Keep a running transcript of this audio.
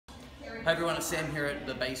Hi everyone, it's Sam here at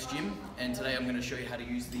the base gym, and today I'm going to show you how to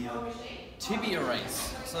use the Tibia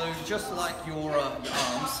Raise. So just like your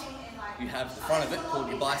arms, you have the front of it called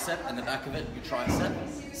your bicep and the back of it your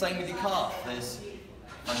tricep. Same with your calf. There's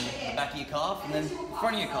the back of your calf and then the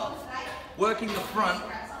front of your calf. Working the front,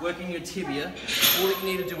 working your tibia, all that you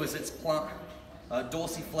need to do is it's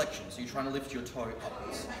dorsiflexion, so you're trying to lift your toe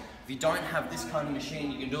upwards. If you don't have this kind of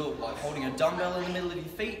machine, you can do it by holding a dumbbell in the middle of your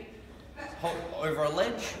feet, over a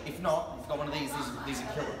ledge. If not, you've got one of these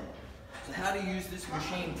are killer. So how to use this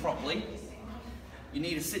machine properly, you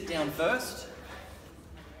need to sit down first,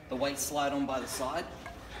 the weights slide on by the side.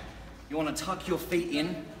 You want to tuck your feet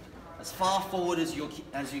in as far forward as you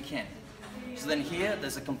can. So then here,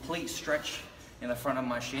 there's a complete stretch in the front of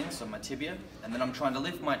my shin, so my tibia, and then I'm trying to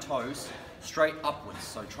lift my toes straight upwards.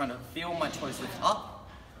 So trying to feel my toes lift up,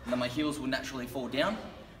 and then my heels will naturally fall down,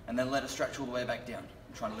 and then let it stretch all the way back down.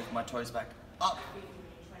 I'm trying to lift my toes back up,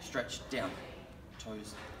 stretch down,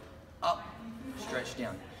 toes up, stretch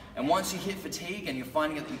down. And once you hit fatigue and you're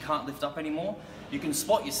finding that you can't lift up anymore, you can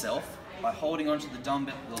spot yourself by holding onto the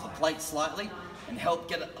dumbbell or the plate slightly and help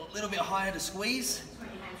get it a little bit higher to squeeze,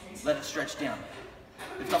 let it stretch down.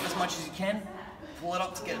 Lift up as much as you can, pull it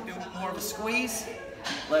up to get a bit more of a squeeze,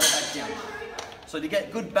 let it back down. So to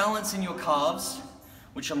get good balance in your calves,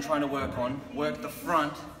 which I'm trying to work on, work the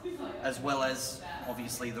front as well as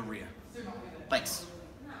obviously the rear. Thanks.